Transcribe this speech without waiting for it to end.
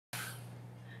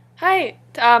Hi,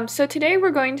 so today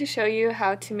we're going to show you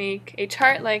how to make a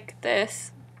chart like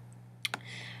this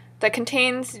that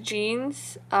contains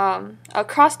genes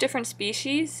across different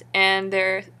species and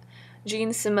their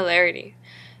gene similarity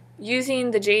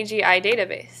using the JGI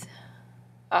database.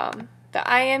 The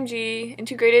IMG,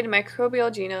 Integrated Microbial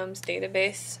Genomes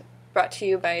Database, brought to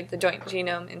you by the Joint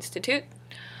Genome Institute.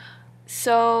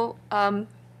 So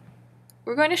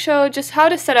we're going to show just how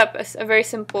to set up a very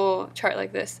simple chart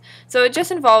like this. So it just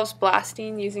involves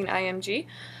blasting using IMG.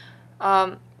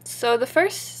 So the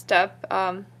first step,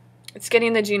 it's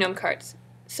getting the genome cards.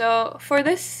 So for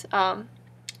this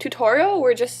tutorial,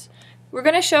 we're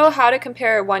going to show how to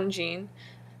compare one gene.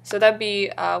 So that'd be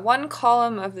one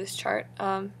column of this chart,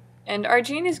 and our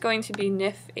gene is going to be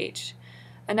NIFH,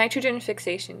 a nitrogen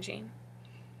fixation gene.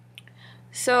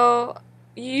 So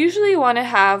you usually want to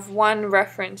have one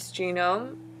reference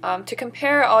genome to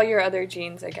compare all your other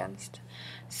genes against.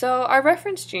 So our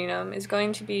reference genome is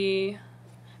going to be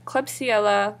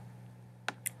Klebsiella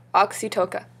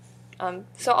oxytoca.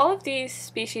 So all of these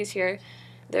species here,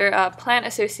 they're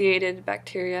plant-associated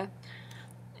bacteria,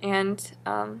 and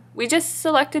we just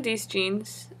selected these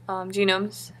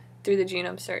genomes through the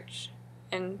genome search,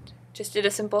 and just did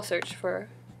a simple search for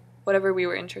whatever we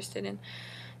were interested in.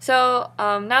 So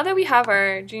now that we have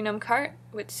our genome cart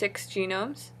with 6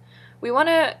 genomes, we want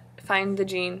to find the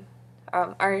gene,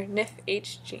 our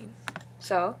NIFH gene.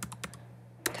 So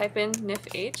type in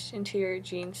NIFH into your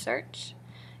gene search,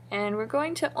 and we're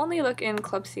going to only look in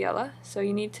Klebsiella, so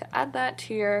you need to add that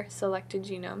to your selected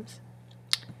genomes.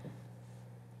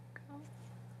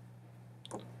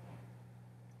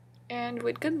 And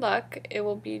with good luck, it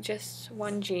will be just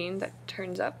one gene that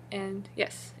turns up, and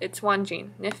yes, it's one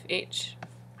gene, NIFH.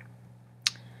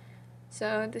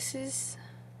 So this is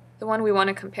the one we want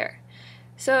to compare.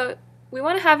 So we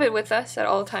want to have it with us at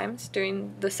all times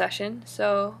during the session,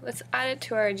 so let's add it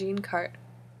to our gene cart.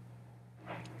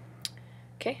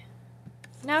 Okay,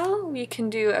 now we can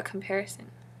do a comparison.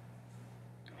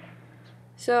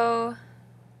 So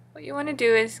what you want to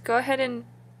do is go ahead and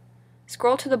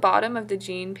scroll to the bottom of the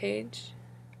gene page,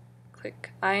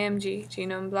 click IMG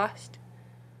Genome Blast,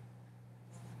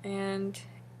 and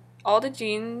all the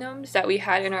genomes that we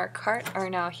had in our cart are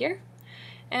now here.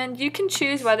 And you can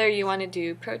choose whether you want to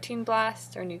do protein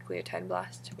blast or nucleotide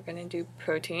blast. We're going to do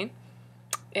protein,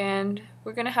 and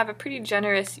we're going to have a pretty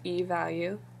generous E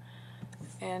value,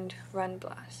 and run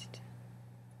blast.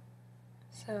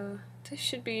 So this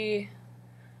should be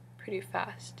pretty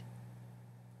fast.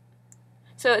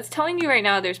 So it's telling you right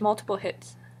now there's multiple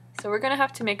hits. So we're going to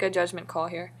have to make a judgment call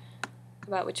here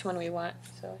about which one we want.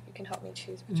 So you can help me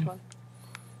choose which one.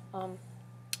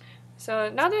 So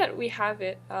now that we have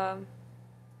it, well,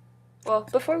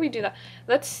 before we do that,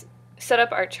 let's set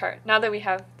up our chart now that we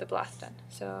have the blast done.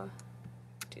 So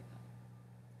do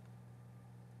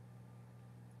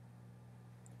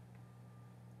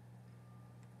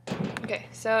that. Okay,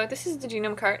 so this is the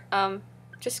genome cart.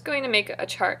 Just going to make a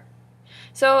chart.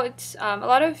 So it's a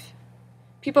lot of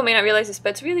people may not realize this, but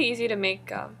it's really easy to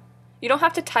make. You don't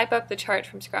have to type up the chart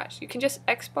from scratch. You can just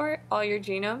export all your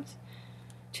genomes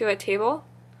to a table,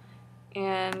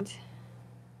 and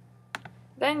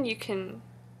then you can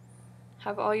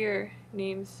have all your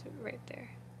names right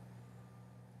there.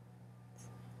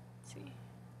 Let's see.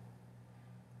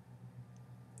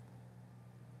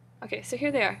 Okay, so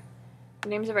here they are, the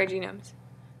names of our genomes.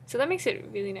 So that makes it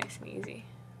really nice and easy.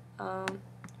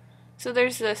 So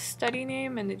there's the study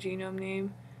name and the genome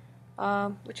name.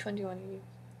 Which one do you want to use?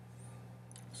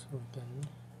 So then,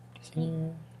 can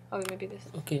you... Oh, maybe this.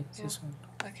 Okay, yeah. this one.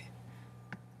 Okay.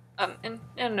 And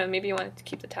I don't know, maybe you wanted to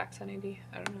keep the taxon ID.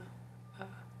 I don't know.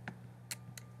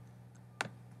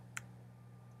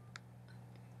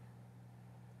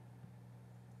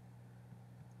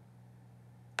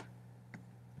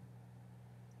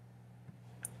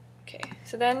 Okay,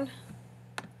 so then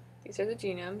these are the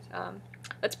genomes.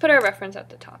 Let's put our reference at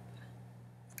the top.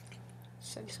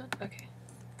 So this one? Okay.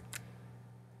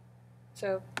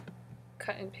 So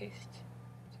cut and paste.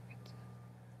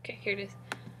 Okay, here it is.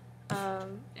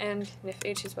 And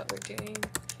NIFH is what we're doing.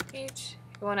 NIFH.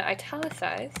 We want to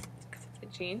italicize because it's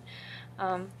a gene.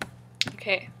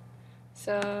 Okay,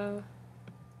 so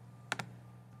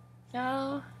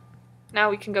now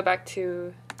we can go back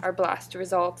to our blast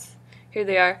results. Here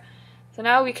they are. So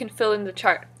now we can fill in the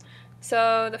chart.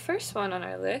 So the first one on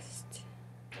our list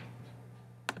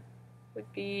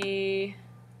would be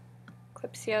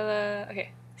Klebsiella.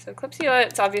 Okay, so Klebsiella,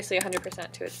 it's obviously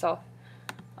 100% to itself.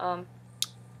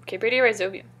 Okay,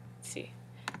 Bradyrhizobium. Let's see.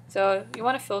 So you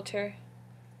want to filter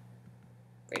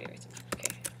Bradyrhizobium.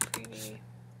 Okay, Brady.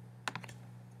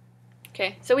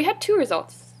 Okay, so we had 2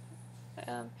 results.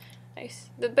 Nice.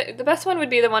 The best one would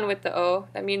be the one with the O.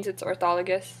 That means it's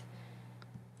orthologous.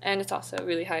 And it's also a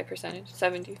really high percentage,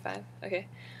 75. Okay,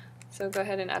 so go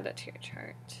ahead and add that to your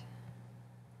chart.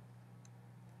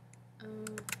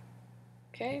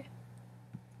 Okay.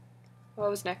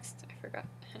 What was next? I forgot.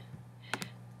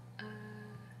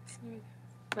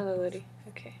 Similarity.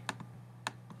 Okay.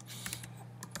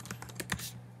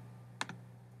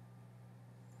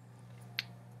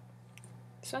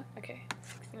 This one? Okay.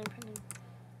 16 independent.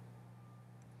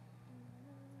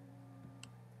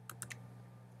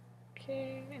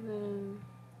 Okay, and then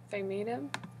if I made them.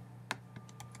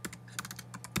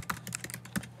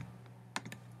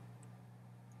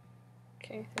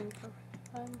 Okay,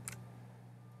 34.1.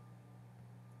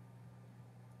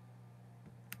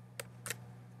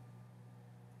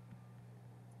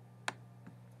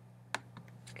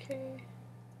 Okay.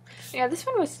 Yeah, this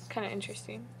one was kind of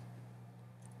interesting.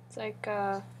 It's like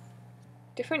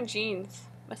different genes.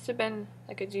 Must have been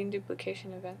like a gene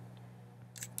duplication event.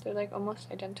 They're like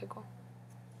almost identical.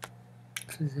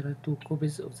 So there are 2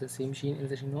 copies of the same gene in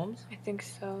the genomes? I think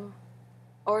so.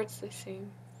 Or it's the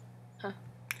same. Huh.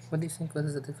 What do you think? What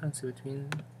is the difference between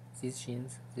these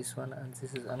genes? This one and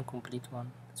this is incomplete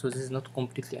one. So this is not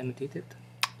completely annotated?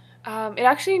 It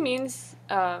actually means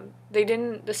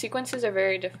the sequences are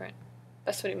very different.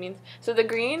 That's what it means. So the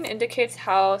green indicates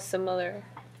how similar,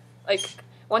 like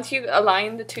once you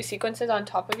align the 2 sequences on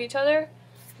top of each other,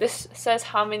 this says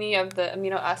how many of the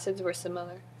amino acids were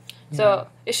similar. Yeah. So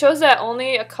it shows that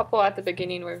only a couple at the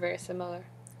beginning were very similar.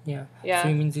 Yeah. Yeah. So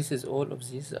you mean this is all of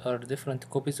these are different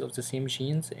copies of the same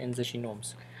genes in the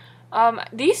genomes?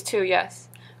 These 2, yes.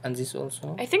 And this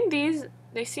also? I think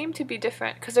they seem to be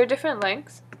different because they're different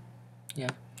lengths. Yeah.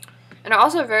 And are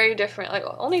also very different, like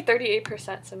only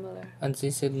 38% similar. And they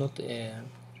said not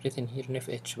written here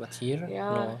NFH, but here? Yeah,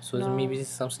 no. So no. maybe this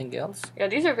is something else? Yeah,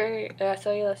 these are very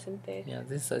cellular synthase. Yeah,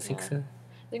 this I think Yeah. so.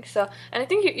 I think so. And I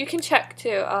think you can check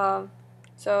too.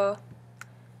 So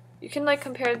you can like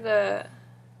compare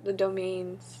the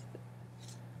domains.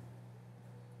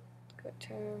 Good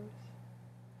terms.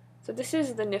 So this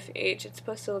is the NIFH. It's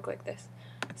supposed to look like this.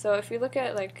 So if you look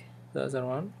at like The other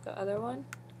one? the other one,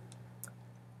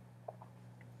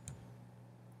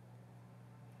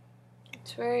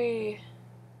 it's very.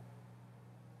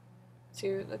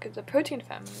 So look at the protein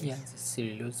families. Yeah, this is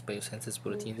cellulose biosynthesis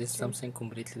protein. This is something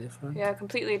completely different. Yeah,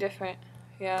 completely different.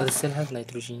 Yeah. But it still has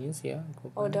nitrogenase, yeah.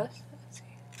 Oh, it does? Let's see.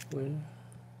 Where?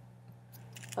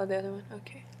 Oh, the other one.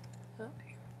 Okay. Oh.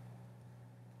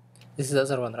 This is the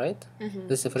other one, right? Mm-hmm.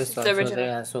 This is the first one. The original.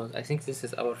 Yeah, so I think this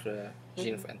is our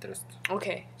gene of interest.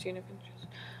 Okay, gene of interest.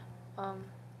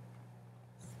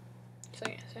 So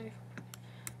yeah, 74.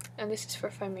 And this is for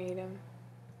Phymatum.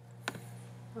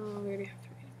 Oh, we already have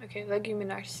Phymatum. Okay,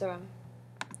 Leguminarium.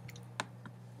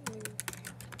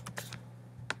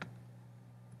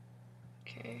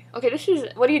 Okay. Okay, this is.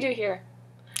 What do you do here?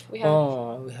 We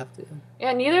have to.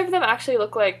 Yeah, neither of them actually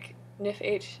look like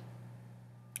NIFH.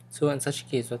 So in such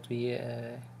case, what we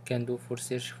can do for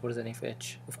search for the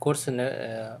NFH? Of course,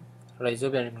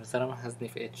 Rhizobia rhizomycetum has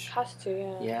NFH. Has to,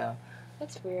 yeah. Yeah.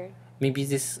 That's weird. Maybe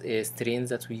this strain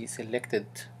that we selected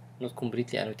not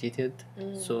completely annotated,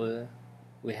 so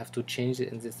we have to change it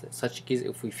in such case.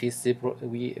 If we face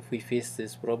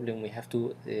this problem, we have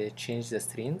to change the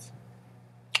strains.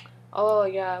 Oh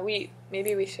yeah,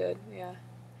 maybe we should, yeah.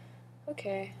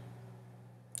 Okay.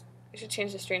 We should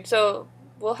change the strain. So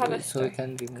we'll have a so we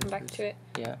can come back to it.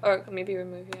 Yeah. Or maybe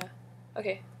remove, yeah.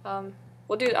 Okay.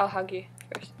 We'll do Alhagi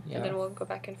first. Yeah. And then we'll go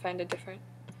back and find a different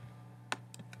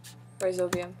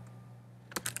Rhizobium.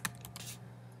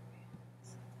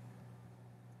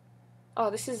 Oh,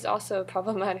 this is also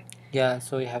problematic. Yeah,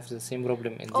 so we have the same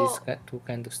problem in these 2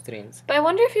 kind of strains. But I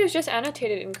wonder if it was just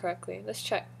annotated incorrectly. Let's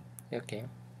check. Okay.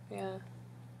 Yeah.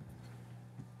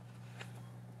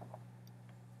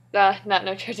 Not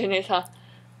nitrogenase, huh?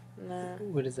 Nah.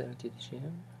 What is the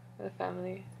annotation? The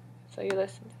family. So you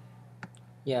listened.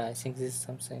 Yeah, I think this is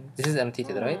something. This is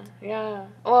annotated, right? Yeah.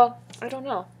 Well, I don't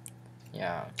know.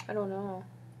 Yeah. I don't know.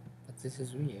 But this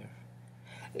is weird.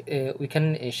 We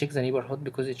can check the neighborhood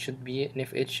because it should be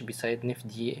NIFH beside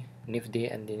NIFD,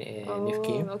 NIFD, and then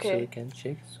NIFK. Okay. So we can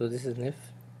check. So this is NIF.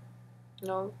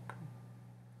 No.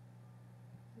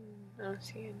 I don't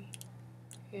see any.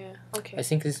 Yeah. Okay. I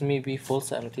think this may be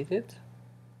false annotated.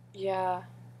 Yeah.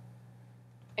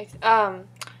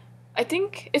 I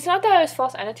think it's not that it's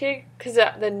false annotated because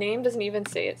the name doesn't even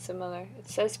say it's similar. It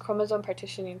says chromosome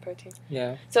partitioning protein.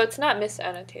 Yeah. So it's not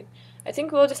misannotated. I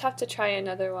think we'll just have to try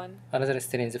another one. Another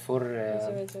strains for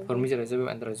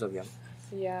Mesorhizobium and Rhizobium.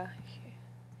 Yeah. Okay.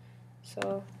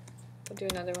 So we'll do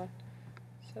another one.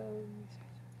 So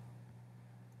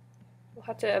We'll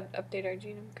have to update our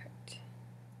genome card.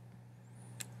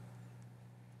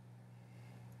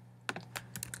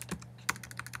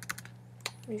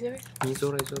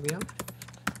 Mesorhizobium.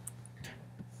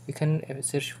 We can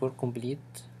search for complete,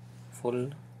 full.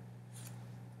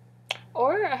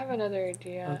 Or I have another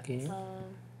idea. Okay.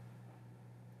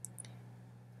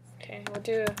 Okay, we'll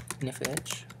do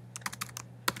NFH.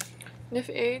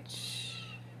 NFH.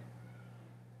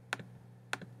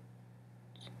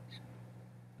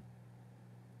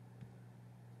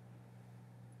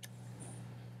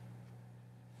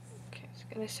 Okay, it's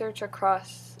gonna search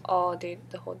across all the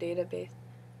whole database.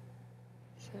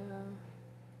 So,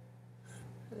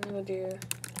 and then we'll do.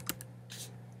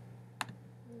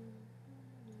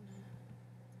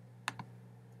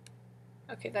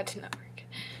 Okay, that did not work.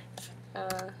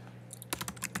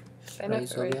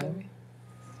 Rhizobium.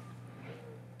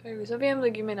 Rhizobium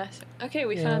leguminosum. Okay,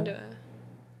 we found a.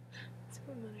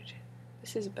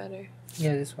 This is better.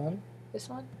 Yeah, this one. This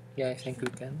one? Yeah, I think we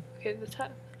can. Okay, the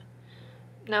top.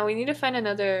 Now we need to find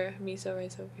another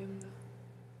Mesorhizobium though.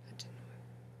 That didn't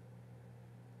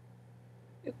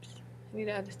work. Oops. I need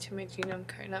to add this to my genome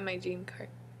card, not my gene card.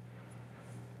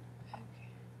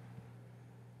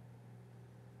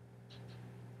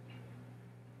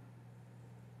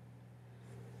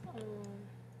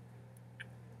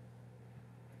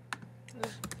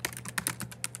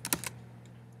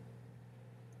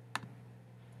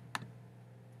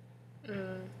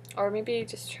 Or maybe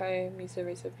just try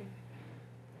Mesorhizobium.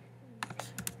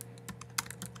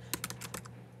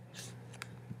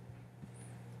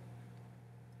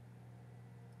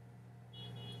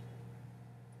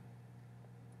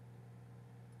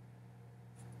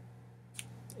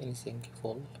 Anything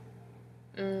full?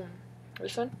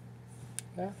 This one?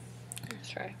 Yeah. Let's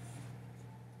try.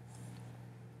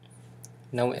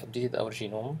 Now we updated our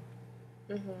genome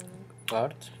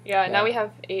part. Yeah, now we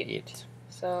have 8.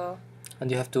 So. And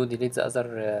you have to delete the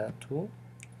other 2,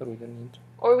 or we don't need.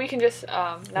 Or we can just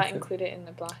not include it in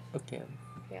the blast. Okay.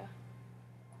 Yeah.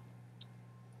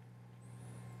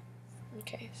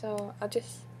 Okay, so I'll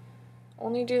just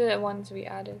only do the ones we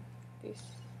added.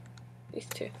 These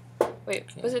 2. Wait,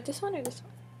 was it this one or this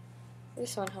one?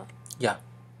 This one, huh? Yeah.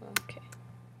 Okay.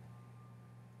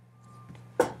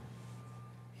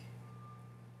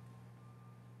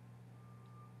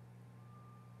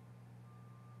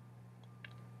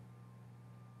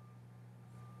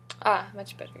 Ah,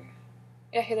 much better.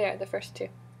 Yeah, here they are, the first 2.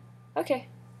 Okay.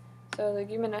 So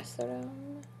leguminosum.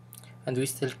 And we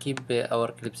still keep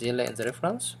our Klebsiella in the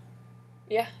reference?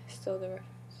 Yeah, still the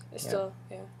reference. It's still,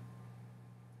 yeah.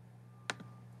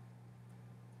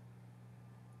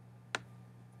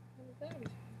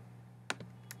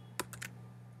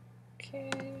 Okay.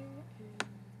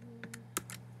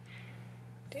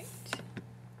 Date.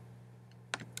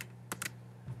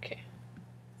 Okay.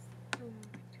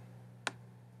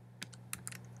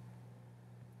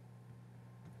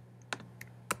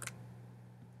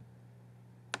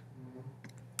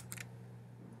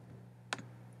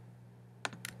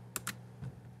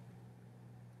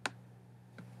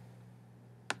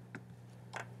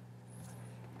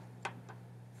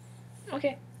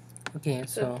 Okay. Okay,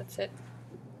 so that's it.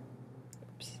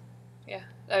 Oops. Yeah,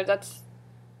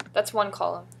 that's one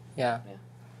column. Yeah.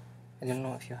 I don't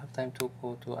know if you have time to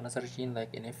go to another gene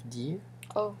like NFD.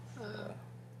 Oh.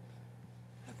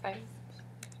 Fine.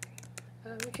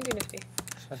 We can do nifty.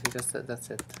 I think that's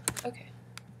it. Okay.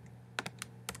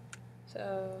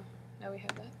 So now we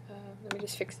have that. Let me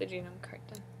just fix the genome card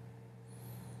then.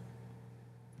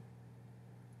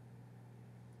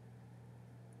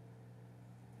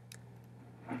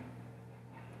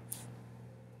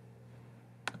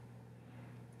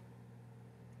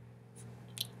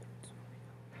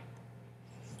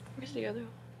 Where's the other one?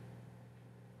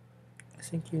 I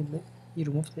think you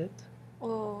removed it.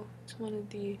 Oh, it's one of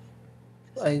these.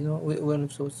 I know one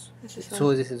of those. This is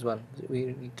so this is one. We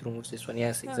need to remove this one.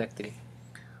 Yes, exactly.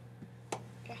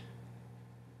 Okay.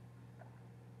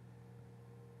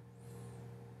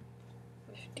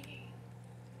 50.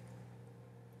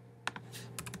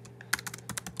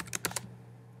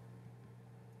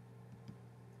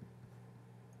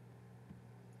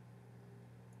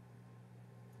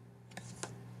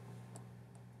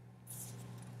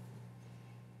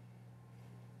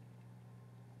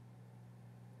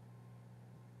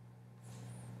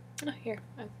 Oh, here.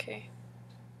 Okay.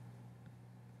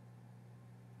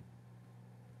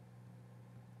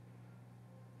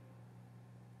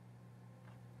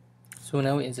 So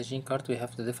now in the gene card we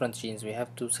have the different genes. We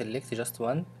have to select just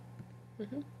one.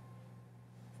 Yep,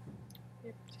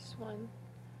 just one.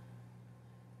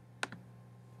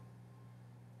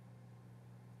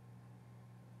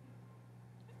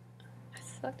 I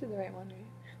selected the right one, right?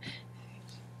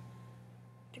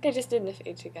 I think I just did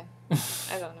NIF-H again.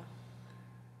 I don't know.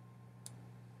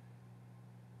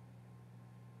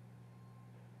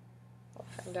 I'll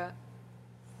find out.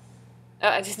 Oh,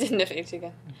 I just did NIF-H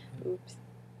again. Oops.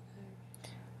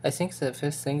 I think the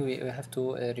first thing we have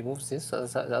to remove this,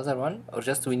 the other one, or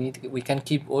just we can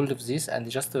keep all of this and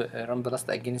just run blast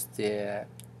against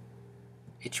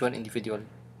each one individually,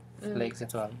 like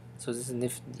that one. So this is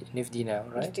NIFD now,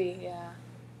 right? NIFD, yeah.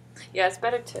 Yeah, it's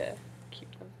better to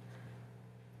keep them.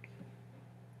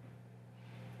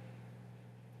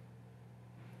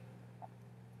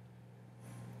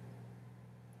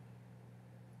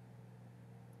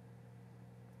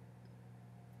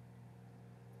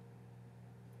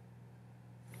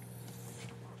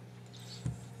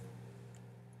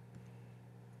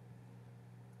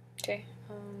 Okay.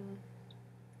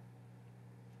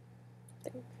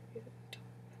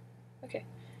 Okay.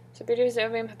 So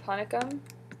Beta-Zonium Japonicum,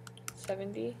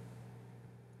 70.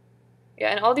 Yeah,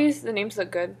 and all these, the names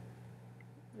look good.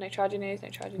 Nitrogenase.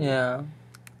 Yeah.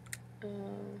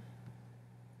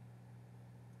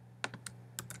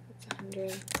 It's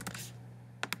 100.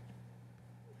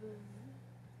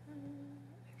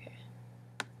 Okay.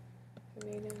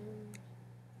 Vanadium.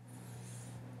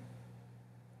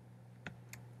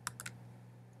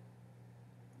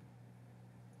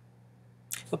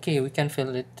 Okay, we can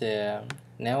fill it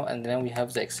now, and then we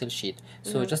have the Excel sheet.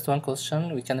 So just one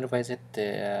question, we can revise it.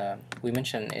 We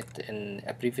mentioned it in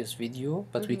a previous video,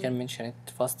 but we can mention it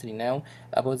fastly now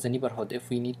about the neighborhood. If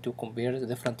we need to compare the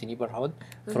different neighborhood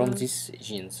from these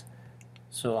genes,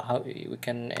 so how we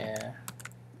can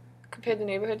compare the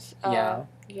neighborhoods. Yeah.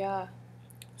 Yeah.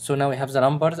 So now we have the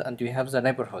numbers and we have the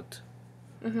neighborhood.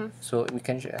 So we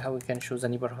can how we can choose the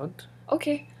neighborhood.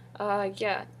 Okay.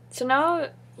 Yeah. So now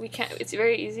we can. It's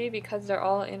very easy because they're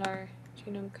all in our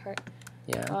genome cart.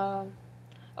 Yeah.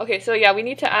 Okay. So yeah, we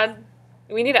need to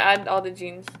add all the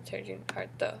genes to our gene cart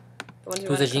though. The ones we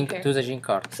want to compare. To the gene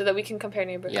cart. So that we can compare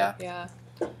neighborhood. Yeah. Yeah.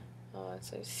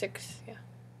 So 6. Yeah.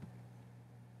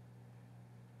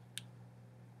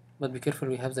 But be careful,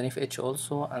 we have the NIF-H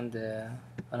also, and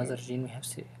another gene we have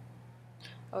C.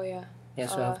 Oh yeah. Yeah,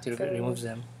 so we have to remove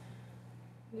them.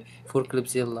 For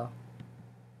Klebsiella.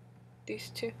 These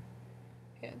two.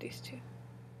 Yeah, these two.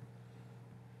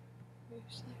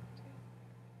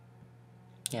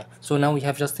 Yeah. So now we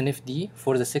have just an FD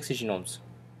for the 6 genomes.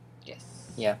 Yes.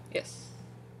 Yeah. Yes.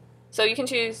 So you can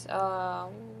choose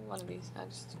one of these. I'll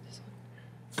just do this one.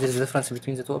 There's a difference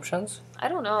between the two options? I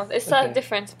don't know. It's a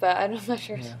difference, but I'm not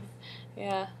sure. Yeah.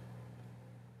 Yeah.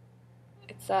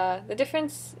 It's the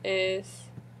difference is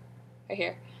right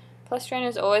here. Plus strand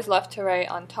is always left to right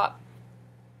on top.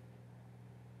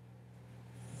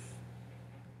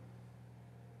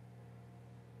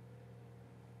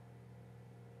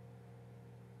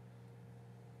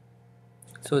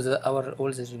 So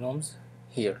all the genomes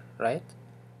here, right?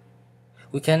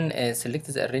 We can select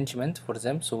the arrangement for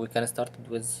them, so we can start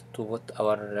with to put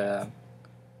our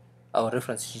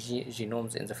reference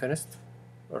genomes in the first,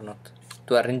 or not?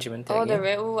 To arrangement again. I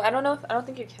don't know. I don't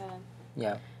think you can.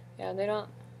 Yeah. Yeah, they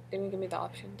didn't give me the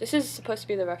option. This is supposed to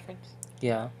be the reference.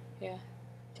 Yeah. Yeah,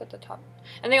 it's at the top,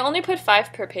 and they only put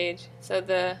 5 per page, so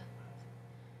the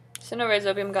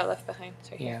Similarity got left behind.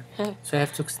 So here. Yeah. So I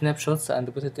have to snapshots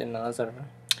and put it in another.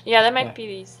 Yeah, that might be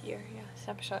easier. Yeah,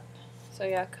 snapshot. So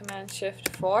yeah, Command Shift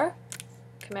 4,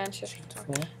 Command Shift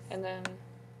 4, and then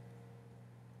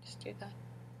just do that.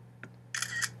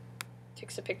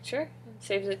 Takes a picture and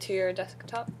saves it to your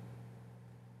desktop.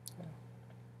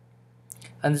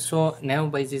 And so now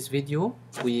by this video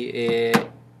we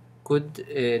could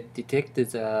detect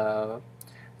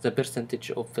the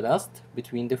percentage of blast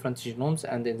between different genomes,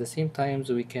 and at the same time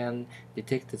we can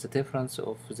detect the difference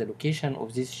of the location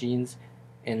of these genes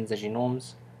in the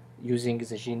genomes using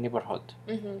the gene neighborhood.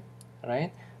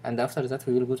 Right? And after that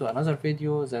we will go to another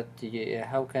video that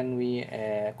how can we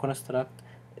construct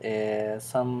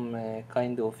some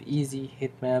kind of easy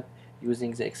heat map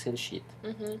using the Excel sheet.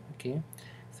 Okay,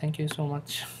 thank you so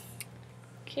much.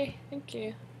 Okay, thank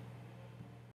you.